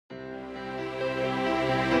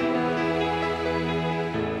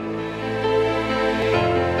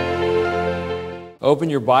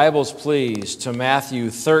Open your Bibles, please, to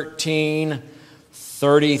Matthew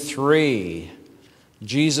 13:33.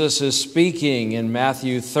 Jesus is speaking in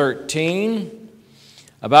Matthew 13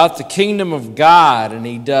 about the kingdom of God, and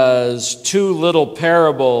he does two little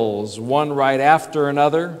parables, one right after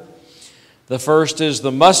another. The first is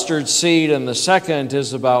the mustard seed, and the second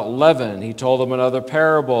is about leaven. He told them another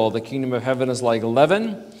parable. The kingdom of heaven is like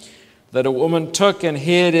leaven that a woman took and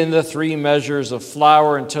hid in the 3 measures of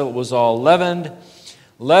flour until it was all leavened.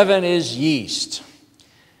 Leaven is yeast.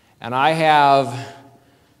 And I have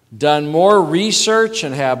done more research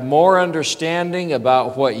and have more understanding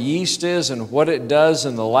about what yeast is and what it does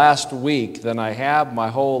in the last week than I have my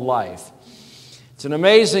whole life. It's an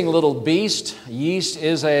amazing little beast. Yeast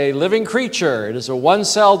is a living creature. It is a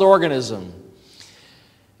one-celled organism.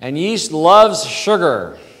 And yeast loves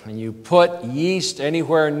sugar. And you put yeast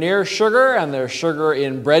anywhere near sugar, and there's sugar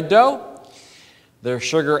in bread dough. There's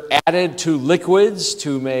sugar added to liquids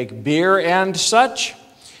to make beer and such.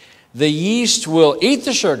 The yeast will eat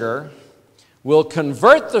the sugar, will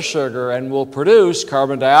convert the sugar, and will produce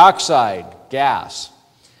carbon dioxide gas.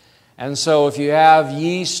 And so if you have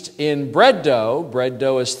yeast in bread dough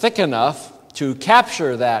is thick enough to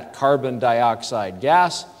capture that carbon dioxide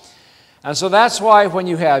gas. And so that's why when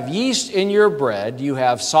you have yeast in your bread, you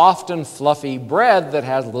have soft and fluffy bread that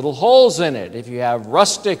has little holes in it. If you have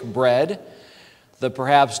rustic bread that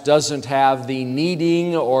perhaps doesn't have the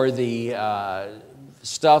kneading or the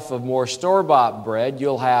stuff of more store-bought bread,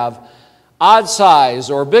 you'll have odd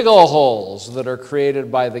size or big old holes that are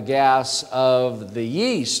created by the gas of the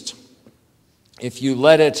yeast. If you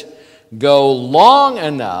let it go long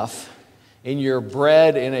enough in your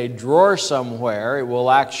bread in a drawer somewhere, it will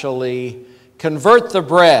actually convert the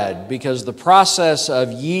bread, because the process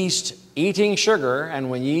of yeast eating sugar, and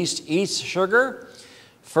when yeast eats sugar,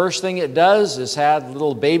 first thing it does is add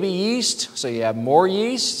little baby yeast, so you have more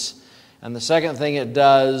yeasts. And the second thing it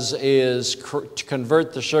does is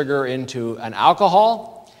convert the sugar into an alcohol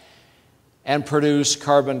and produce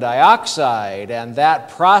carbon dioxide. And that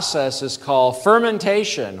process is called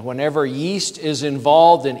fermentation. Whenever yeast is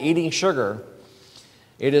involved in eating sugar,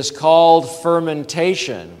 it is called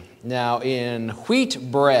fermentation. Now, in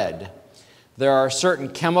wheat bread, there are certain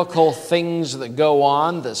chemical things that go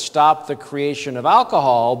on that stop the creation of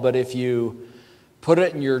alcohol, but if you put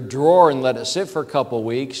it in your drawer and let it sit for a couple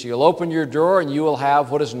weeks, you'll open your drawer and you will have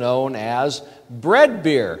what is known as bread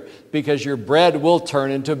beer, because your bread will turn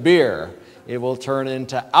into beer. It will turn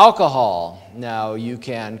into alcohol. Now, you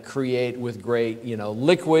can create with great,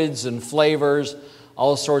 liquids and flavors,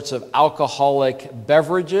 all sorts of alcoholic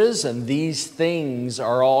beverages, and these things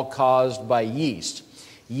are all caused by yeast.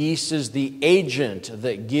 Yeast is the agent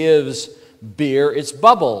that gives beer its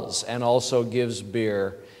bubbles and also gives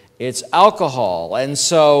beer its alcohol. And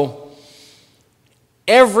so,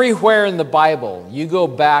 everywhere in the Bible, you go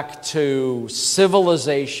back to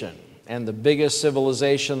civilization, and the biggest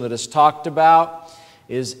civilization that is talked about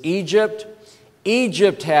is Egypt.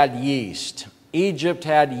 Egypt had yeast. Egypt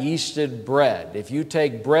had yeasted bread. If you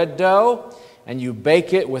take bread dough and you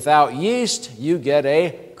bake it without yeast, you get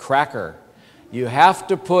a cracker. You have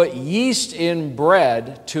to put yeast in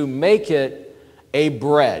bread to make it a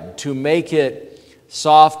bread, to make it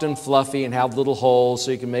soft and fluffy and have little holes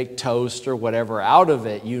so you can make toast or whatever out of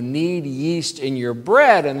it. You need yeast in your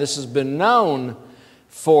bread, and this has been known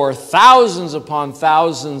for thousands upon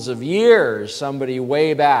thousands of years. Somebody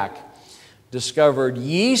way back discovered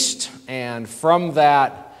yeast, and from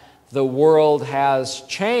that, the world has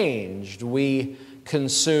changed. We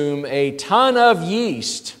consume a ton of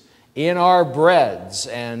yeast in our breads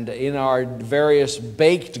and in our various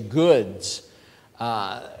baked goods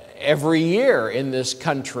every year in this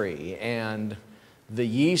country, and the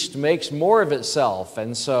yeast makes more of itself.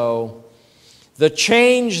 And so the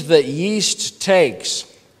change that yeast takes,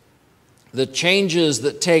 the changes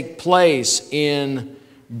that take place in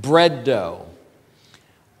bread dough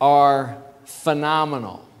are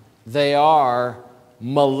phenomenal. They are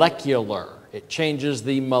molecular. It changes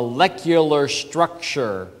the molecular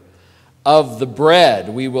structure of the bread.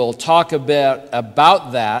 We will talk a bit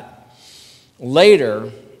about that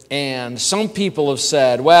later. And some people have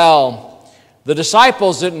said, well, the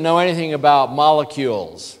disciples didn't know anything about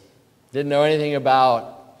molecules, didn't know anything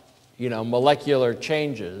about, molecular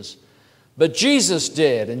changes. But Jesus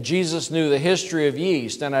did, and Jesus knew the history of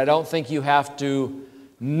yeast. And I don't think you have to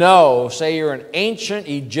know, say you're an ancient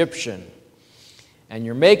Egyptian and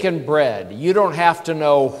you're making bread, you don't have to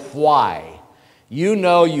know why. You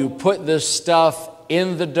know you put this stuff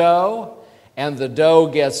in the dough, and the dough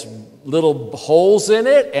gets little holes in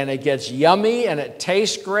it, and it gets yummy, and it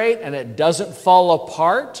tastes great, and it doesn't fall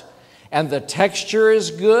apart, and the texture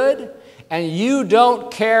is good, and you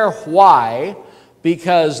don't care why,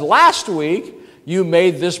 because last week you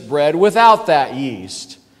made this bread without that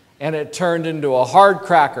yeast, and it turned into a hard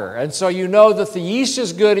cracker. And so you know that the yeast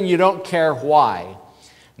is good and you don't care why.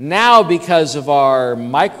 Now, because of our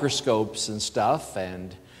microscopes and stuff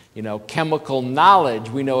and chemical knowledge,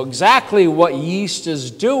 we know exactly what yeast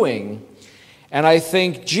is doing. And I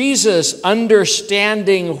think Jesus,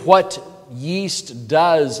 understanding what yeast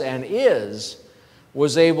does and is,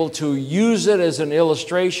 was able to use it as an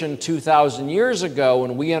illustration 2,000 years ago,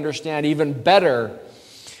 and we understand even better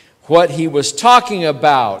what he was talking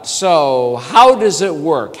about. So how does it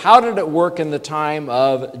work? How did it work in the time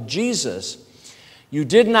of Jesus? You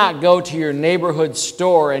did not go to your neighborhood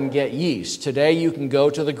store and get yeast. Today you can go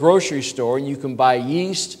to the grocery store and you can buy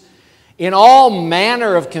yeast in all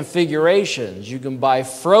manner of configurations. You can buy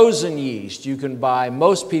frozen yeast. You can buy,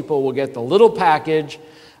 most people will get the little package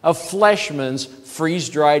of Fleshman's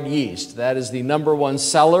freeze-dried yeast. That is the #1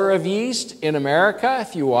 seller of yeast in America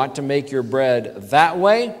if you want to make your bread that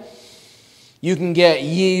way. You can get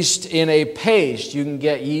yeast in a paste. You can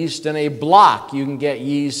get yeast in a block. You can get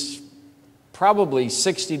yeast probably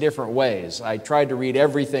 60 different ways. I tried to read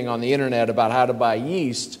everything on the internet about how to buy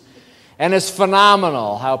yeast, and it's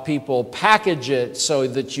phenomenal how people package it so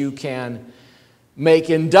that you can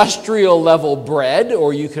make industrial level bread,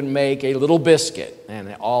 or you can make a little biscuit, and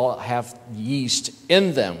they all have yeast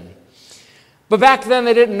in them. But back then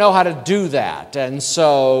they didn't know how to do that, and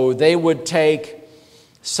so they would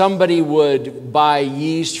somebody would buy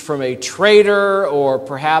yeast from a trader, or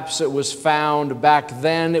perhaps it was found back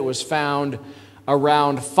then, it was found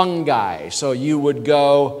around fungi. So you would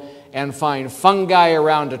go and find fungi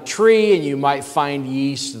around a tree, and you might find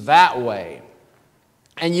yeast that way.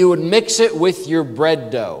 And you would mix it with your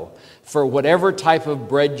bread dough for whatever type of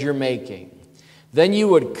bread you're making. Then you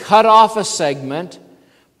would cut off a segment,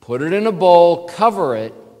 put it in a bowl, cover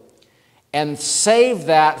it, and save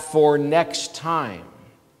that for next time.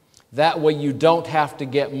 That way you don't have to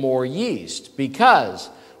get more yeast, because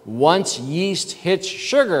once yeast hits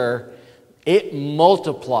sugar, it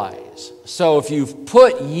multiplies. So if you've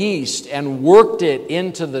put yeast and worked it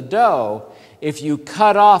into the dough, if you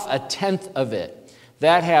cut off 1/10 of it,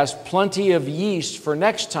 that has plenty of yeast for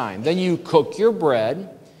next time. Then you cook your bread.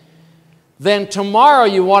 Then tomorrow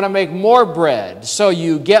you want to make more bread. So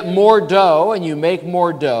you get more dough and you make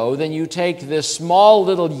more dough. Then you take this small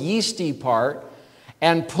little yeasty part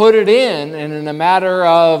and put it in, and in a matter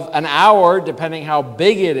of an hour, depending how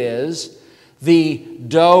big it is, the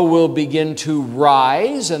dough will begin to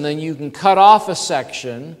rise, and then you can cut off a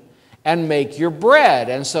section and make your bread.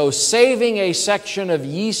 And so saving a section of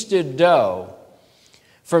yeasted dough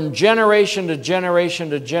from generation to generation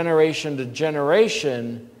to generation to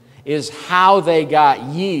generation is how they got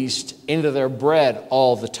yeast into their bread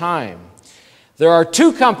all the time. There are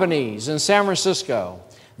 2 companies in San Francisco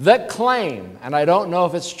that claim, and I don't know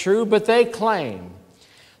if it's true, but they claim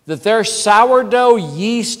that their sourdough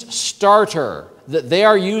yeast starter that they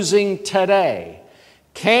are using today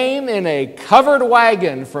came in a covered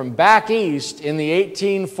wagon from back east in the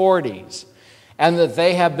 1840s, and that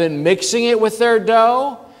they have been mixing it with their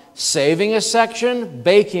dough, saving a section,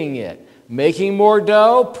 baking it, making more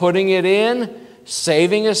dough, putting it in,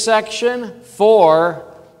 saving a section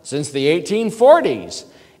since the 1840s.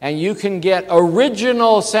 And you can get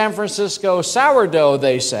original San Francisco sourdough,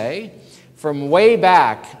 they say, from way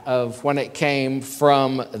back of when it came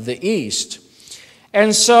from the east.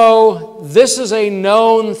 And so this is a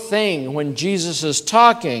known thing when Jesus is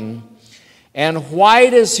talking. And why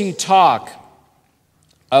does he talk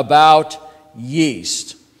about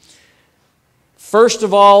yeast? First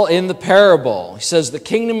of all, in the parable, he says the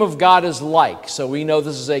kingdom of God is like. So we know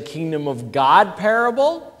this is a kingdom of God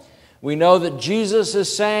parable. We know that Jesus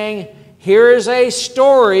is saying, here is a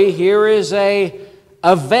story, here is an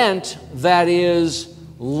event that is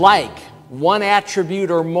like one attribute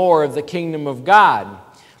or more of the kingdom of God.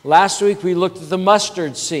 Last week we looked at the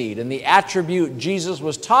mustard seed, and the attribute Jesus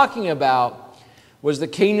was talking about was the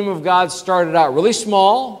kingdom of God started out really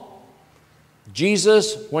small.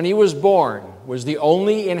 Jesus, when he was born, was the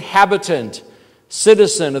only inhabitant,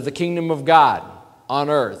 citizen of the kingdom of God on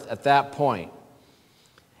earth at that point.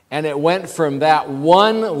 And it went from that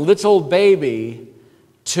one little baby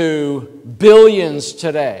to billions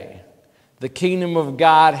today. The kingdom of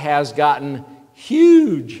God has gotten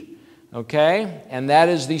huge, okay? And that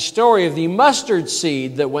is the story of the mustard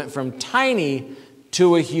seed that went from tiny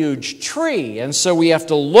to a huge tree. And so we have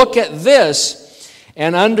to look at this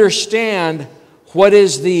and understand what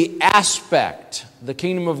is the aspect. The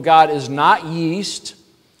kingdom of God is not yeast,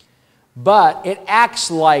 but it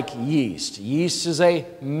acts like yeast. Yeast is a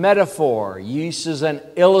metaphor. Yeast is an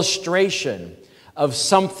illustration of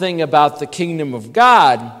something about the kingdom of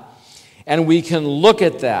God, and we can look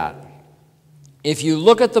at that. If you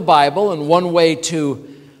look at the Bible, and one way to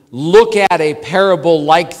look at a parable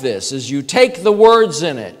like this is you take the words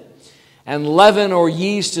in it, and leaven or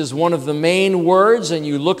yeast is one of the main words, and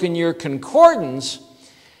you look in your concordance,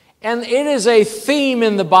 and it is a theme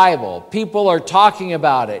in the Bible. People are talking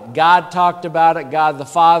about it. God talked about it, God the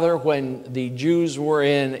Father, when the Jews were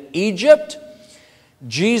in Egypt.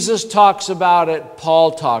 Jesus talks about it,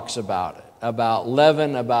 Paul talks about it, about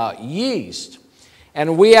leaven, about yeast.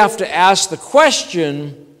 And we have to ask the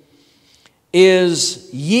question,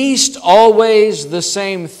 is yeast always the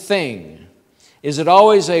same thing? Is it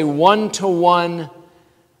always a one-to-one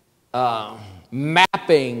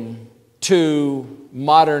mapping to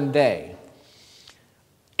modern day?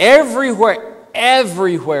 Everywhere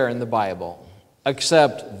in the Bible,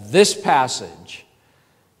 except this passage,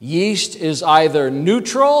 yeast is either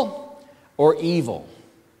neutral or evil.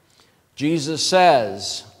 Jesus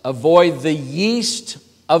says, avoid the yeast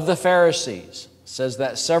of the Pharisees. Says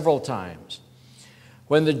that several times.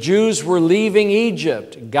 When the Jews were leaving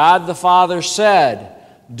Egypt, God the Father said,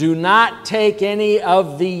 do not take any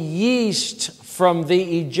of the yeast from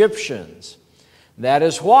the Egyptians. That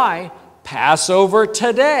is why Passover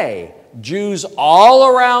today, Jews all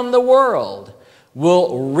around the world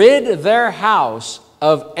will rid their house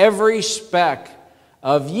of every speck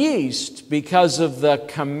of yeast because of the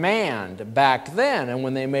command back then. And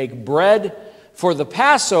when they make bread for the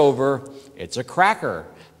Passover, it's a cracker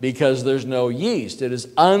because there's no yeast. It is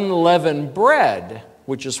unleavened bread,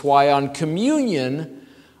 which is why on communion,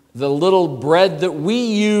 the little bread that we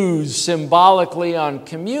use symbolically on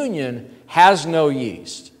communion has no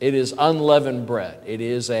yeast. It is unleavened bread. It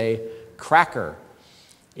is a cracker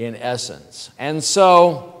in essence. And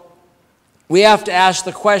so we have to ask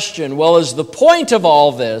the question, well, is the point of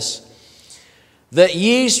all this that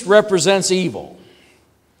yeast represents evil?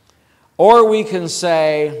 Or we can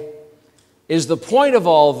say, is the point of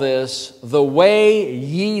all this the way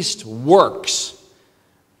yeast works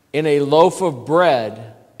in a loaf of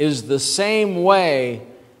bread is the same way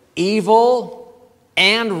evil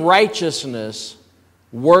and righteousness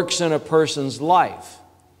works in a person's life?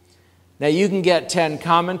 Now, you can get 10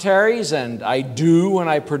 commentaries, and I do when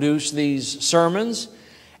I produce these sermons.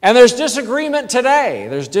 And there's disagreement today.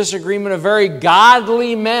 There's disagreement of very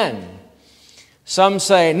godly men. Some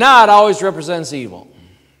say, no, it always represents evil.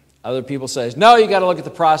 Other people say, no, you got to look at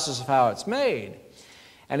the process of how it's made.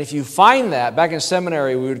 And if you find that, back in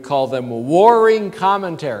seminary, we would call them warring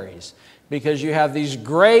commentaries, because you have these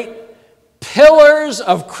great pillars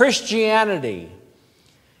of Christianity,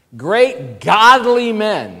 great godly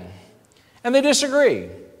men, and they disagree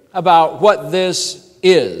about what this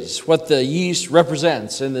is, what the yeast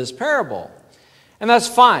represents in this parable. And that's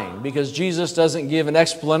fine, because Jesus doesn't give an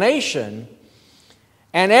explanation.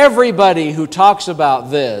 And everybody who talks about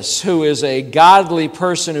this, who is a godly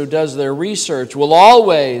person who does their research, will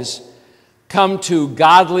always come to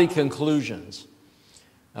godly conclusions.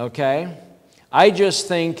 Okay? I just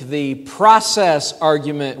think the process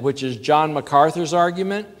argument, which is John MacArthur's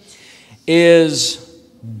argument, is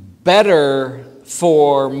better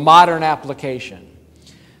for modern application.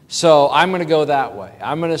 So I'm going to go that way.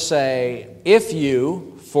 I'm going to say, if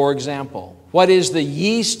you, for example, what is the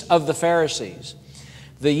yeast of the Pharisees?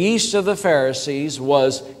 The yeast of the Pharisees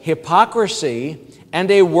was hypocrisy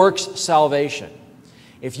and a works salvation.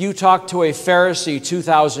 If you talk to a Pharisee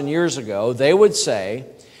 2,000 years ago, they would say,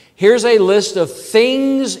 here's a list of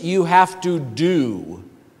things you have to do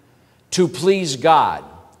to please God.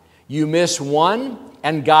 You miss one,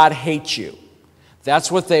 and God hates you.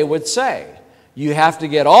 That's what they would say. You have to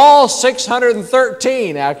get all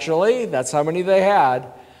 613, actually, that's how many they had,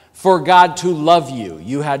 for God to love you.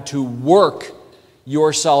 You had to work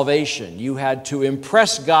your salvation. You had to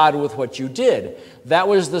impress God with what you did. That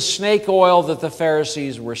was the snake oil that the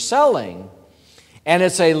Pharisees were selling, and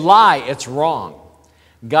it's a lie. It's wrong.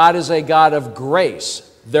 God is a God of grace.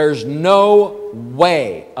 There's no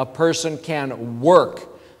way a person can work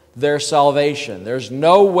their salvation. There's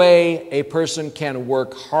no way a person can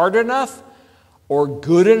work hard enough or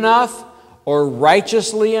good enough or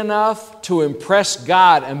righteously enough to impress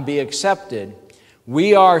God and be accepted.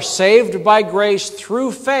 We are saved by grace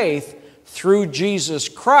through faith through Jesus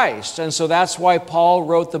Christ. And so that's why Paul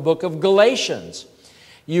wrote the book of Galatians.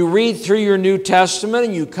 You read through your New Testament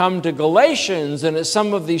and you come to Galatians, and it's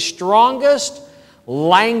some of the strongest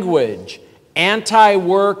language,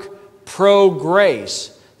 anti-work,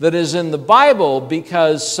 pro-grace, that is in the Bible,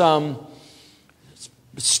 because some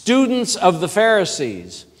students of the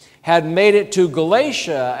Pharisees had made it to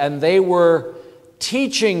Galatia, and they were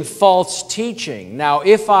teaching false teaching. Now,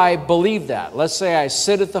 if I believe that, let's say I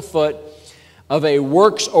sit at the foot of a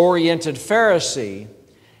works-oriented Pharisee,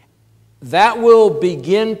 that will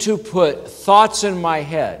begin to put thoughts in my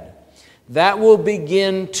head. That will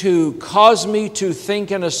begin to cause me to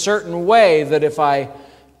think in a certain way that if I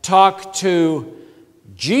talk to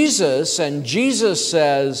Jesus and Jesus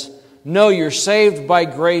says, no, you're saved by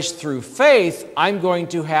grace through faith, I'm going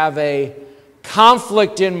to have a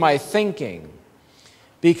conflict in my thinking.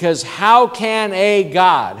 Because how can a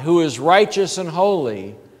God who is righteous and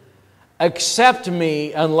holy accept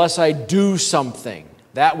me unless I do something?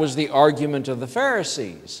 That was the argument of the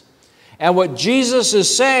Pharisees. And what Jesus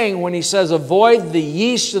is saying when he says avoid the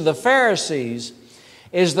yeast of the Pharisees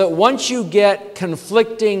is that once you get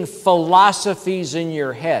conflicting philosophies in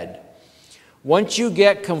your head, once you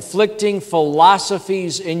get conflicting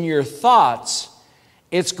philosophies in your thoughts,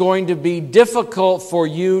 it's going to be difficult for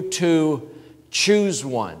you to choose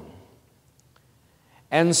one.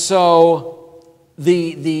 And so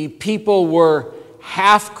the people were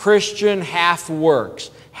half Christian, half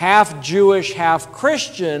works, half Jewish, half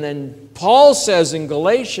Christian. And Paul says in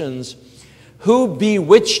Galatians, who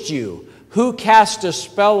bewitched you? Who cast a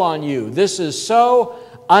spell on you? This is so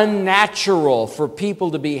unnatural for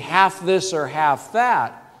people to be half this or half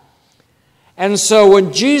that. And so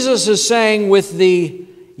when Jesus is saying with the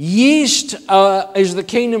yeast is the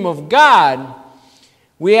kingdom of God,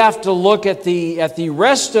 we have to look at the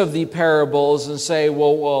rest of the parables and say,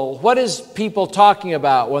 well, what is people talking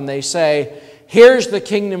about when they say, here's the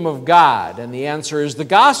kingdom of God? And the answer is the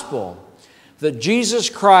gospel, that Jesus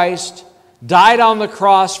Christ died on the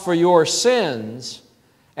cross for your sins,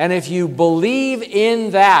 and if you believe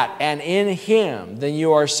in that and in Him, then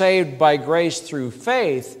you are saved by grace through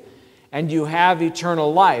faith, and you have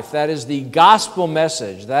eternal life. That is the gospel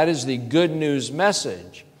message. That is the good news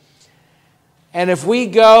message. And if we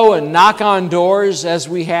go and knock on doors as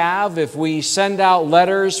we have, if we send out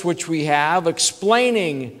letters, which we have,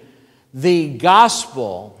 explaining the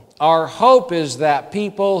gospel, our hope is that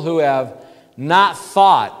people who have not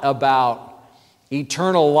thought about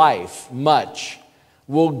eternal life much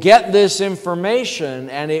will get this information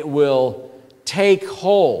and it will take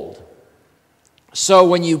hold. So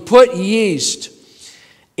when you put yeast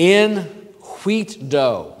in wheat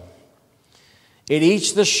dough, it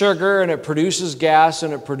eats the sugar and it produces gas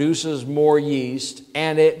and it produces more yeast,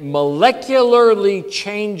 and it molecularly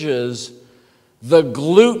changes the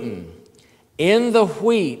gluten in the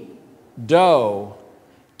wheat dough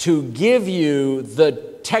to give you the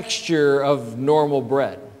texture of normal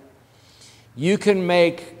bread. You can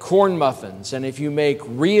make corn muffins, and if you make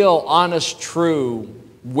real, honest, true,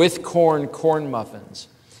 with corn muffins,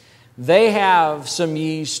 they have some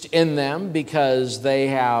yeast in them because they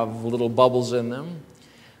have little bubbles in them.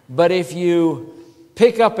 But if you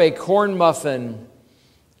pick up a corn muffin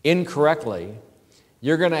incorrectly,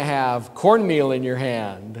 you're going to have cornmeal in your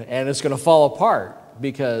hand and it's going to fall apart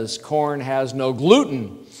because corn has no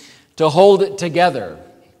gluten to hold it together.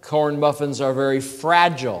 Corn muffins are very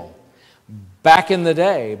fragile. Back in the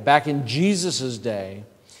day, back in Jesus' day,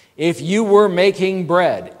 if you were making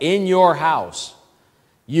bread in your house,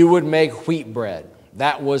 you would make wheat bread.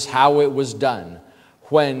 That was how it was done.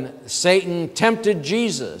 When Satan tempted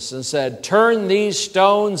Jesus and said, turn these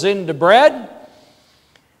stones into bread,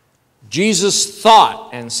 Jesus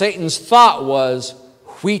thought, and Satan's thought was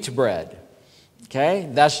wheat bread. Okay?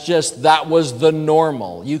 That was the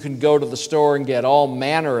normal. You can go to the store and get all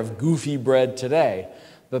manner of goofy bread today.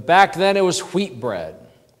 But back then it was wheat bread.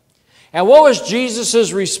 And what was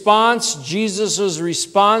Jesus' response? Jesus'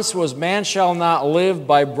 response was, man shall not live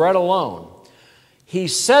by bread alone. He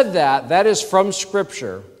said that is from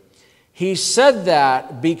Scripture. He said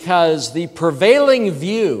that because the prevailing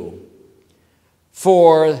view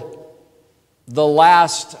for the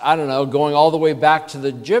last, going all the way back to the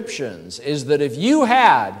Egyptians, is that if you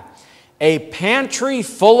had a pantry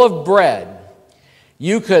full of bread,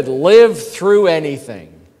 you could live through anything.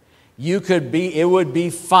 It would be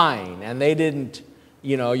fine. And they didn't,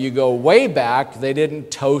 you go way back, they didn't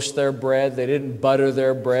toast their bread, they didn't butter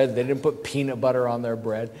their bread, they didn't put peanut butter on their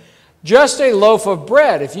bread. Just a loaf of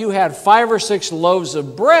bread. If you had 5 or 6 loaves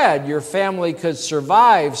of bread, your family could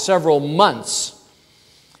survive several months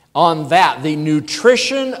on that. The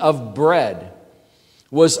nutrition of bread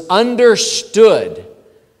was understood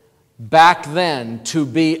back then to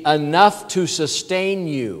be enough to sustain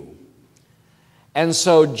you. And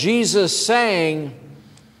so Jesus saying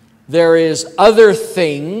there is other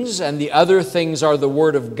things, and the other things are the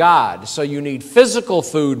Word of God. So you need physical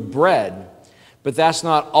food, bread, but that's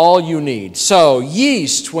not all you need. So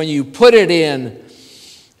yeast, when you put it in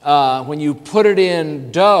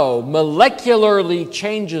dough, molecularly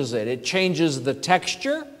changes it. It changes the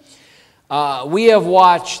texture. We have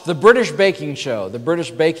watched the British Baking Show. The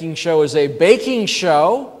British Baking Show is a baking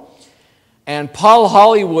show, and Paul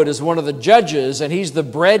Hollywood is one of the judges, and he's the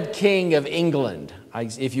bread king of England.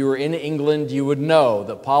 If you were in England, you would know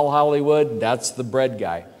that Paul Hollywood, that's the bread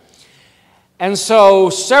guy. And so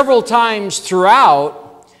several times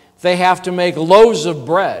throughout, they have to make loaves of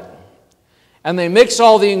bread. And they mix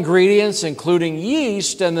all the ingredients, including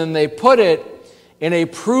yeast, and then they put it in a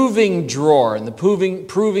proving drawer. And the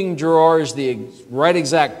proving drawer is the right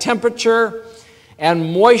exact temperature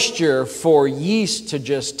and moisture for yeast to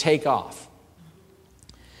just take off.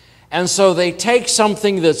 And so they take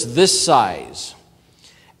something that's this size,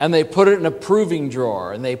 and they put it in a proving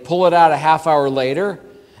drawer, and they pull it out a half hour later.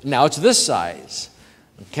 Now it's this size,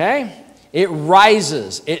 okay? It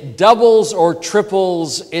rises, it doubles or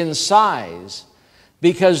triples in size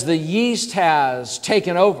because the yeast has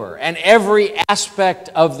taken over, and every aspect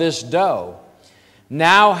of this dough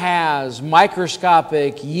now has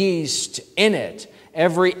microscopic yeast in it.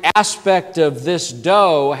 Every aspect of this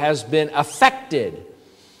dough has been affected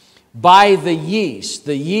by the yeast.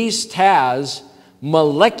 The yeast has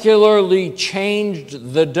molecularly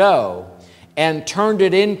changed the dough and turned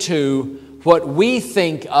it into what we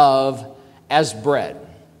think of as bread.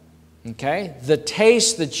 Okay? The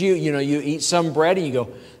taste that you eat some bread and you go,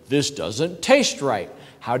 this doesn't taste right.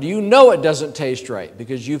 How do you know it doesn't taste right?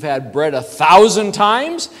 Because you've had bread 1,000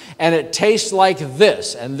 times and it tastes like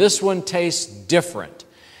this, and this one tastes different.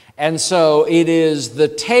 And so it is the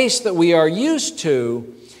taste that we are used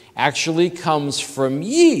to actually comes from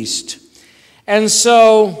yeast. And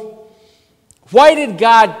so why did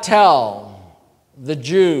God tell the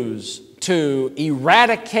Jews to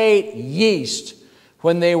eradicate yeast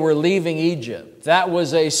when they were leaving Egypt? That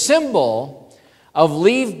was a symbol of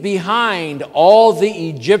leave behind all the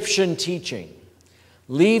Egyptian teaching.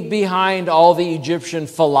 Leave behind all the Egyptian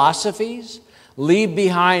philosophies. Leave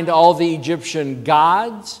behind all the Egyptian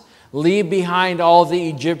gods. Leave behind all the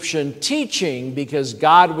Egyptian teaching, because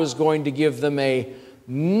God was going to give them a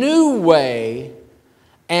new way.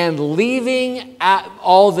 And leaving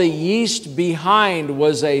all the yeast behind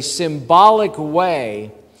was a symbolic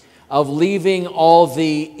way of leaving all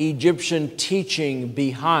the Egyptian teaching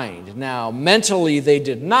behind. Now, mentally they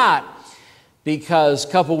did not, because a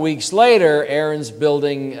couple weeks later, Aaron's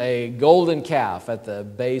building a golden calf at the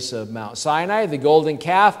base of Mount Sinai. The golden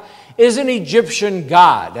calf is an Egyptian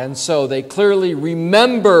god, and so they clearly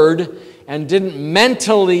remembered and didn't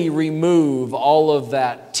mentally remove all of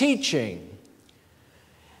that teaching.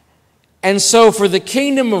 And so for the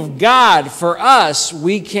kingdom of God, for us,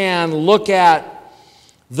 we can look at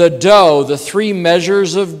the dough, the 3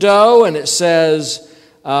 measures of dough, and it says,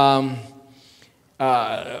 like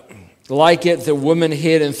it, the woman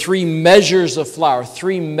hid in 3 measures of flour.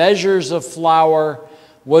 3 measures of flour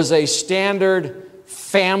was a standard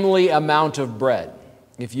family amount of bread.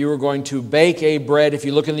 If you were going to bake a bread, if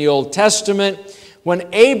you look in the Old Testament, when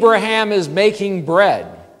Abraham is making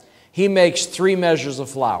bread, he makes 3 measures of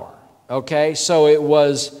flour. Okay, so it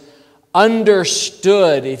was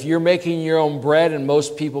understood, if you're making your own bread, and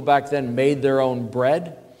most people back then made their own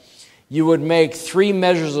bread, you would make 3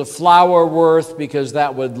 measures of flour worth, because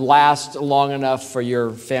that would last long enough for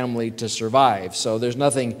your family to survive. So there's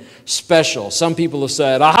nothing special. Some people have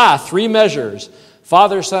said, aha, 3 measures,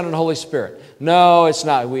 Father, Son, and Holy Spirit. No, it's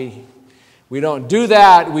not. We don't do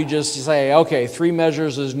that. We just say, okay, 3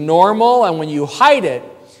 measures is normal, and when you hide it,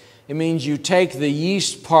 it means you take the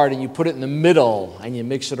yeast part and you put it in the middle and you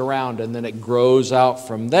mix it around, and then it grows out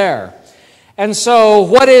from there. And so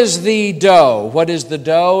what is the dough? What is the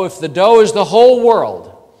dough? If the dough is the whole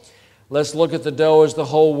world, let's look at the dough as the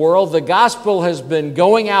whole world. The gospel has been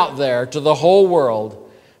going out there to the whole world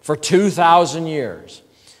for 2,000 years.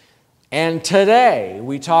 And today,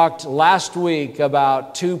 we talked last week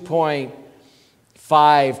about 2.5,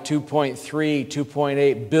 2.3,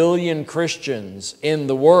 2.8 billion Christians in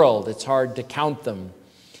the world. It's hard to count them.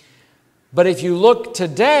 But if you look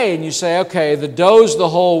today and you say, okay, the dough's the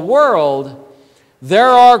whole world, there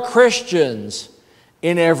are Christians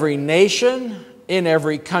in every nation, in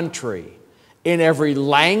every country, in every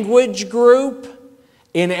language group,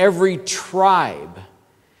 in every tribe.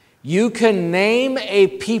 You can name a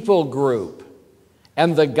people group,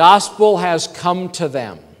 and the gospel has come to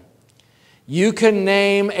them. You can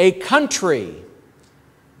name a country,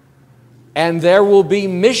 and there will be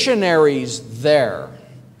missionaries there.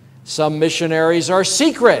 Some missionaries are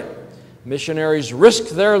secret. Missionaries risk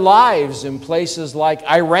their lives in places like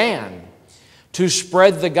Iran to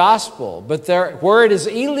spread the gospel. But where it is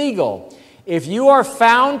illegal, if you are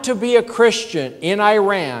found to be a Christian in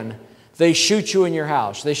Iran, they shoot you in your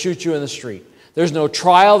house. They shoot you in the street. There's no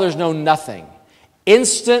trial. There's no nothing.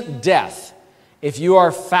 Instant death if you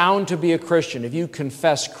are found to be a Christian, if you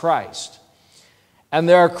confess Christ. And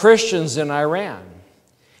there are Christians in Iran.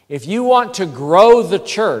 If you want to grow the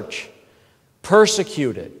church,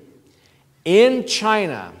 persecute it. In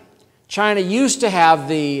China, China used to have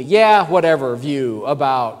the whatever view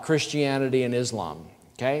about Christianity and Islam,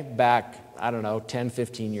 okay, back, 10,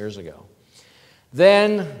 15 years ago.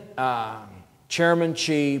 Then Chairman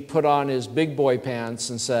Xi put on his big boy pants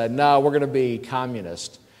and said, no, we're going to be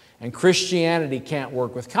communist. And Christianity can't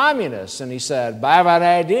work with communists. And he said, I have an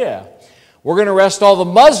idea. We're going to arrest all the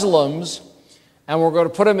Muslims and we're going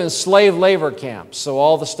to put them in slave labor camps. So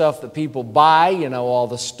all the stuff that people buy, all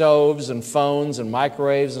the stoves and phones and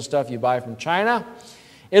microwaves and stuff you buy from China,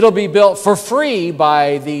 it'll be built for free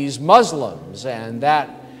by these Muslims. And that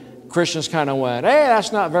Christians kind of went,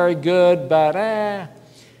 that's not very good, but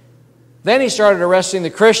Then he started arresting the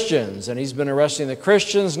Christians, and he's been arresting the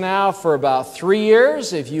Christians now for about 3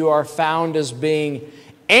 years. If you are found as being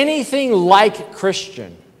anything like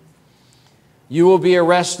Christian, you will be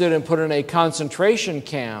arrested and put in a concentration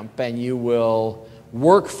camp, and you will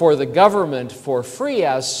work for the government for free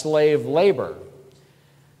as slave labor.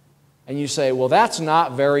 And you say, well, that's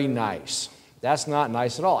not very nice. That's not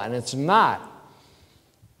nice at all, and it's not.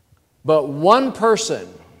 But one person,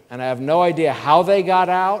 and I have no idea how they got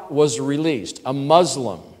out, was released. A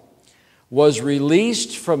Muslim was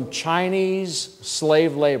released from Chinese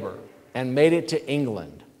slave labor and made it to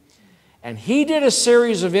England. And he did a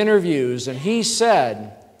series of interviews, and he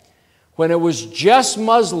said, when it was just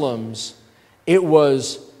Muslims, it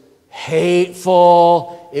was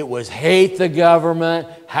hateful, it was hate the government,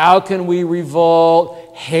 how can we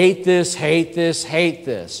revolt, hate this, hate this, hate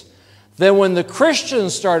this. Then when the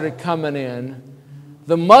Christians started coming in,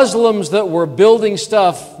 the Muslims that were building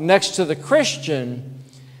stuff next to the Christian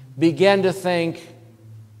began to think,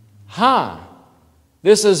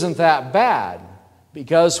 this isn't that bad.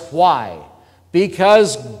 Because why?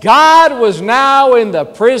 Because God was now in the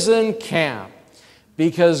prison camp.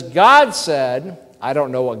 Because God said, I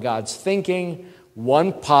don't know what God's thinking.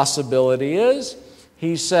 One possibility is,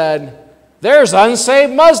 He said, there's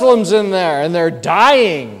unsaved Muslims in there and they're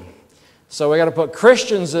dying. So we got to put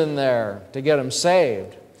Christians in there to get them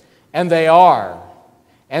saved. And they are.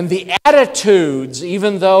 And the attitudes,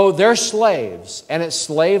 even though they're slaves and it's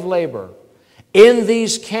slave labor, in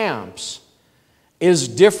these camps is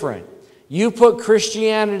different. You put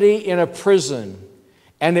Christianity in a prison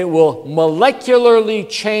and it will molecularly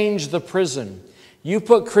change the prison. You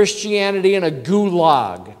put Christianity in a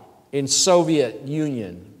gulag in Soviet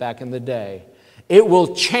Union back in the day. It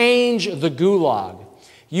will change the gulag.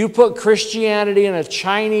 You put Christianity in a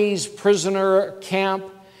Chinese prisoner camp,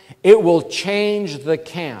 it will change the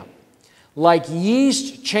camp. Like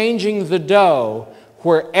yeast changing the dough,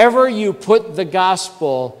 wherever you put the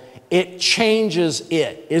gospel, it changes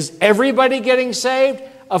it. Is everybody getting saved?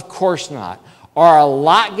 Of course not. Are a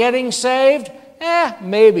lot getting saved?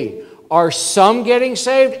 Maybe. Are some getting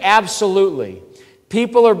saved? Absolutely.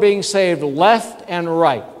 People are being saved left and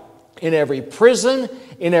right. In every prison,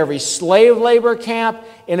 in every slave labor camp,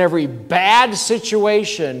 in every bad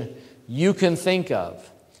situation you can think of.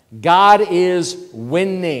 God is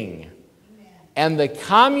winning. And the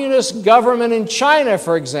communist government in China,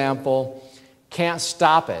 for example, can't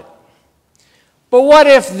stop it. But what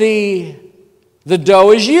if the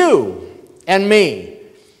dough is you and me?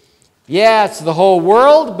 Yeah, it's the whole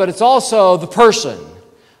world, but it's also the person.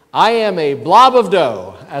 I am a blob of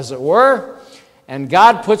dough, as it were, and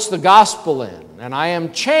God puts the gospel in, and I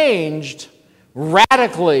am changed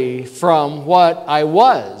radically from what I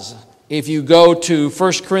was. If you go to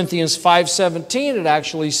 1 Corinthians 5:17, it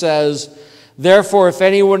actually says, therefore, if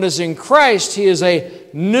anyone is in Christ, he is a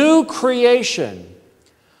new creation.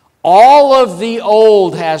 All of the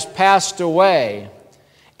old has passed away,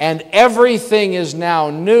 and everything is now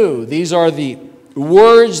new. These are the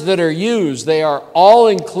words that are used. They are all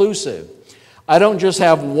inclusive. I don't just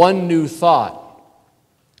have one new thought.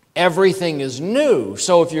 Everything is new.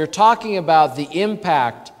 So if you're talking about the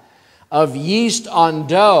impact of yeast on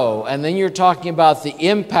dough, and then you're talking about the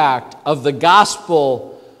impact of the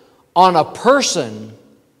gospel on a person,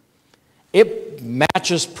 it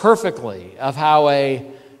matches perfectly of how a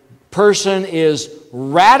person is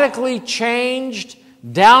radically changed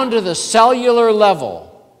down to the cellular level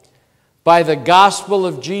by the gospel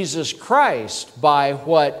of Jesus Christ, by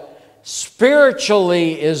what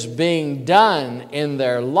spiritually is being done in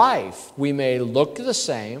their life. We may look the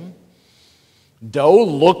same, Dough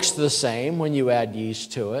looks the same when you add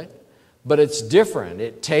yeast to it, but it's different.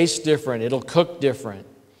 It tastes different. It'll cook different.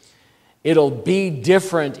 It'll be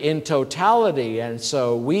different in totality. And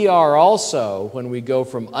so we are also, when we go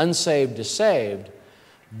from unsaved to saved,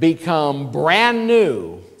 become brand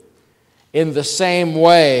new in the same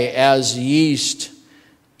way as yeast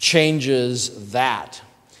changes that.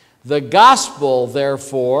 The gospel,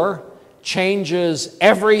 therefore, changes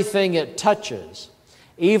everything it touches.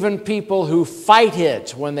 Even people who fight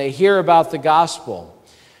it when they hear about the gospel.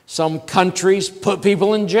 Some countries put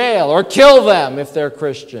people in jail or kill them if they're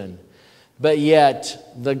Christian. But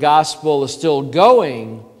yet the gospel is still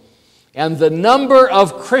going. And the number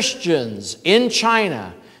of Christians in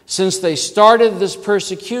China, since they started this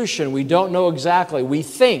persecution, we don't know exactly. We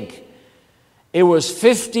think it was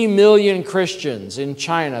 50 million Christians in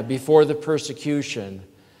China before the persecution.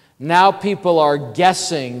 Now people are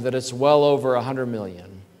guessing that it's well over 100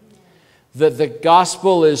 million. That the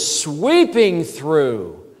gospel is sweeping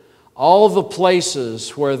through all the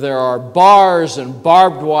places where there are bars and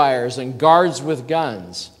barbed wires and guards with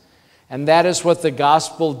guns. And that is what the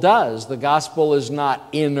gospel does. The gospel is not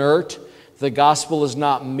inert. The gospel is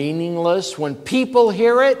not meaningless. When people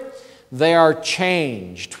hear it, they are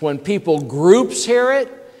changed. When groups hear it,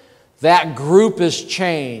 that group is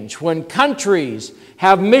changed. When countries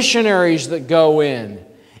have missionaries that go in,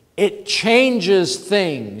 it changes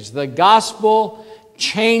things. The gospel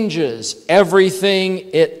changes everything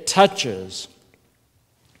it touches.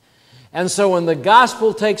 And so when the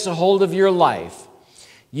gospel takes a hold of your life,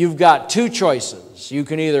 you've got two choices. You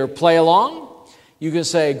can either play along. You can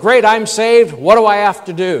say, great, I'm saved. What do I have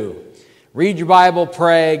to do? Read your Bible,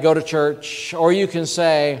 pray, go to church. Or you can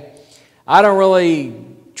say, I don't really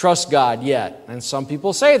trust God yet. And some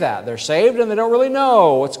people say that. They're saved and they don't really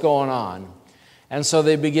know what's going on. And so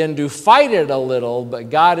they begin to fight it a little, but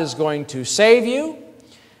God is going to save you,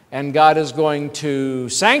 and God is going to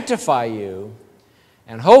sanctify you,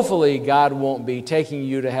 and hopefully God won't be taking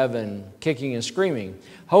you to heaven kicking and screaming.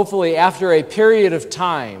 Hopefully after a period of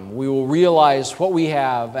time, we will realize what we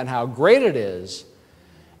have and how great it is,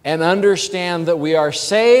 and understand that we are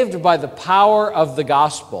saved by the power of the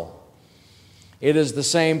gospel. It is the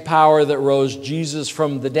same power that rose Jesus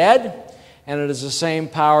from the dead, and it is the same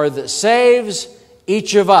power that saves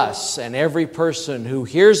each of us and every person who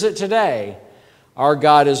hears it today. Our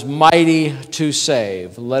God is mighty to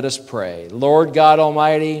save. Let us pray. Lord God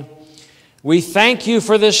Almighty, we thank you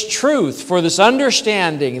for this truth, for this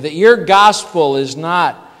understanding that your gospel is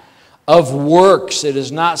not of works. It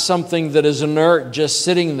is not something that is inert, just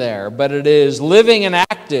sitting there, but it is living and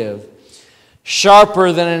active,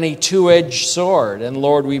 sharper than any two-edged sword. And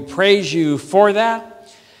Lord, we praise you for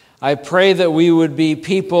that. I pray that we would be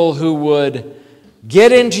people who would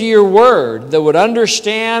get into your word, that would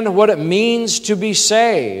understand what it means to be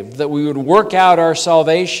saved, that we would work out our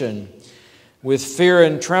salvation with fear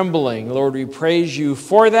and trembling. Lord, we praise you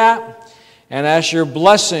for that, and ask your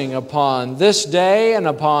blessing upon this day and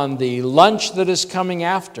upon the lunch that is coming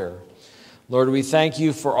after. Lord, we thank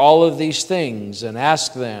you for all of these things and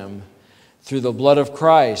ask them through the blood of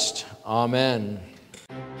Christ. Amen.